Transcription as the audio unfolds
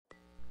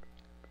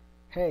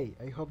Hey,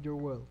 I hope you're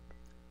well.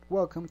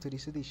 Welcome to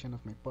this edition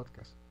of my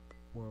podcast,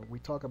 where we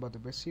talk about the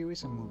best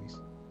series and movies.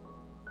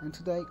 And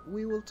today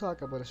we will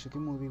talk about a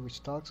shocking movie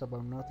which talks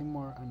about nothing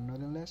more and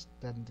nothing less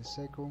than the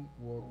Second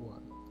World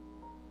War.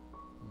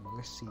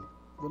 Let's see,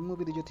 what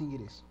movie do you think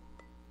it is?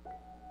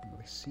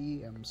 Let's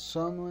see,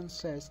 someone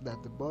says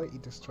that the boy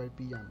in the striped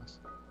pajamas.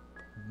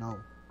 No,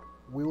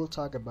 we will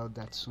talk about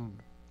that soon.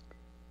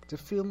 The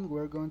film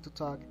we're going to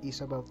talk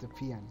is about The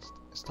Pianist,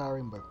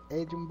 starring by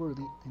Adrien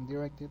Brody and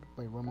directed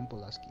by Roman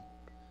Polanski.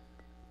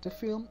 The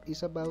film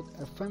is about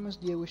a famous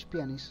Jewish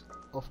pianist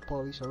of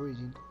Polish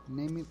origin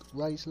named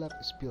Władysław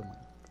Szpilman.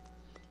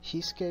 He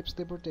escapes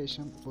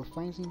deportation but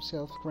finds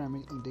himself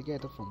crammed in the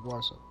ghetto from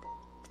Warsaw.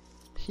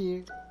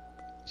 Here,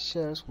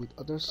 shares with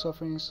others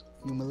sufferings,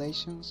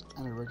 humiliations,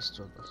 and heroic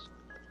struggles.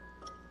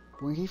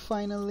 When he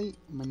finally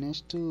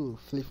manages to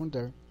flee from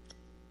there,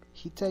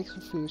 he takes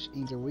refuge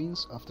in the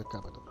ruins of the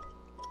capital.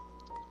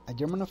 A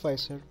German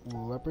officer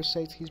who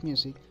appreciates his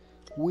music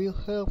will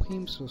help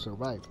him to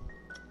survive.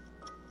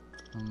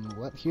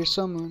 Here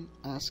someone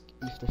asks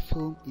if the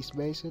film is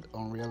based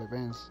on real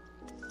events,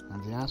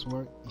 and the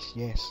answer is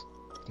yes,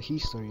 the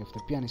history of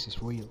the pianist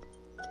is real.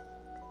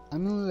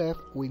 I'm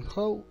left with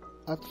how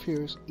at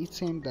first it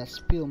seemed that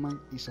Szpilman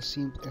is a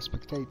simple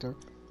spectator,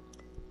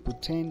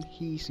 but then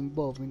he is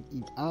involved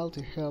in all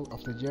the hell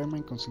of the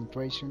German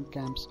concentration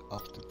camps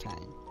of the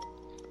time.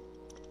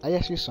 I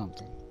ask you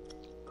something.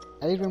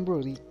 Adrien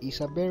Brody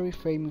is a very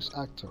famous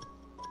actor.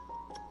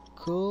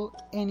 Could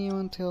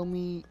anyone tell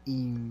me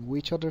in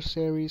which other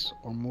series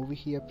or movie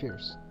he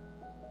appears?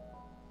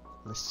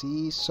 Let's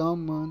see,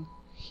 someone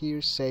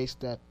here says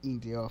that in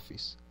The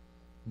Office.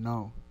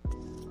 No.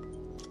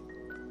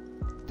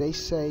 They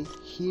say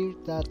here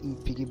that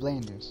in Peaky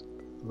Blinders.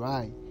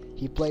 Right,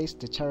 he plays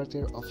the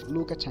character of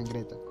Luca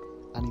Changretta,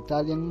 an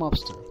Italian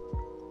mobster.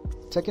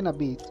 Talking a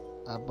bit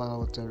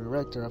about the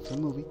director of the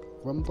movie,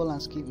 Roman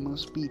Polanski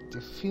must be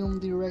the film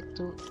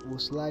director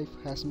whose life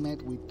has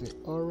met with the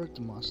horror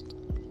the most.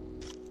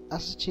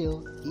 As a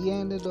child, he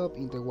ended up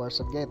in the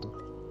Warsaw Ghetto,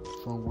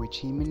 from which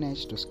he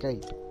managed to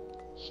escape.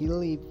 He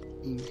lived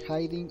in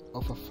hiding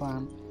of a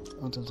farm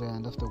until the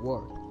end of the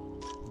war,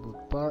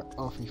 but part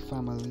of his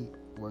family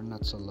were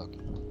not so lucky.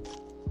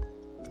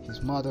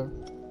 His mother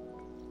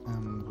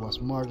was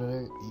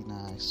murdered in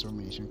an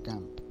extermination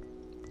camp.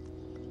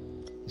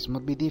 It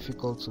might be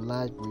difficult to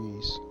live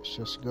with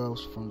such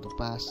ghosts from the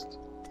past,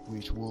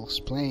 which will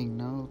explain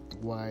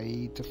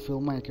why the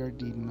filmmaker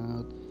did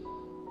not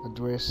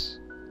address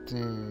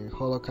the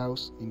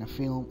Holocaust in a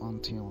film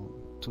until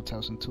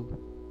 2002,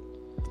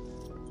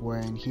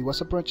 when he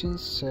was approaching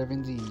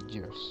 70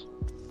 years.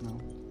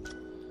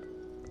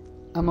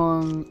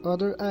 Among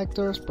other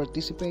actors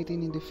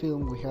participating in the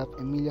film, we have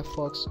Emilia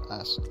Fox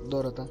as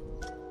Dorota,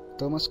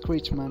 Thomas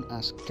Kretschmann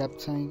as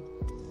Captain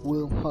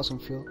Will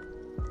Hosenfield,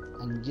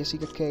 and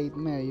Jessica Kate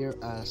Meyer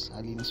as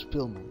Alina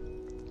Szpilman.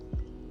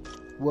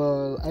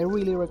 Well, I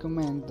really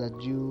recommend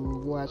that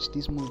you watch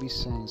this movie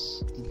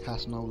since it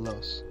has no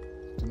loss.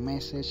 The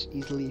message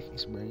it leaves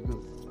is very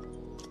good.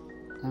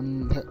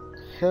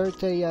 Here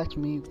they ask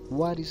me,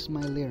 what is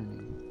my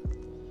learning?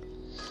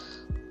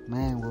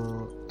 Man,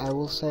 well, I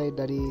will say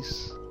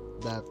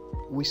that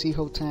we see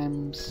how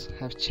times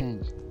have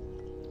changed.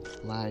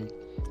 Like,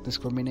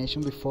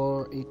 discrimination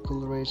before it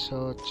could reach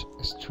such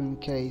extreme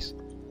case,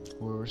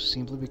 or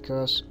simply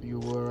because you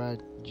were a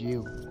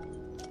Jew.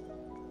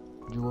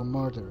 You were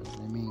murdered.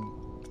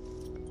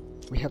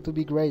 We have to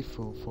be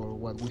grateful for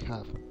what we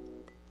have.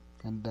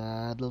 And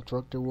that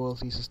throughout the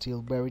world is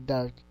still very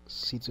dark.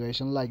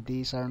 Situations like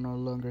these are no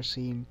longer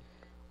seen,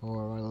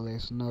 or at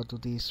least not to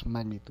this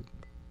magnitude.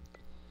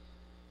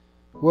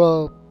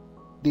 Well,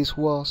 this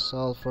was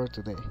all for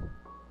today.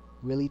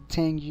 Really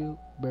thank you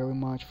very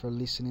much for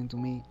listening to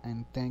me,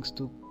 and thanks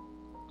to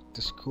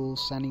the school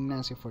San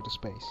Ignacio for the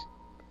space.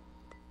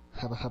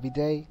 Have a happy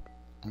day,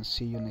 and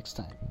see you next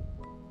time.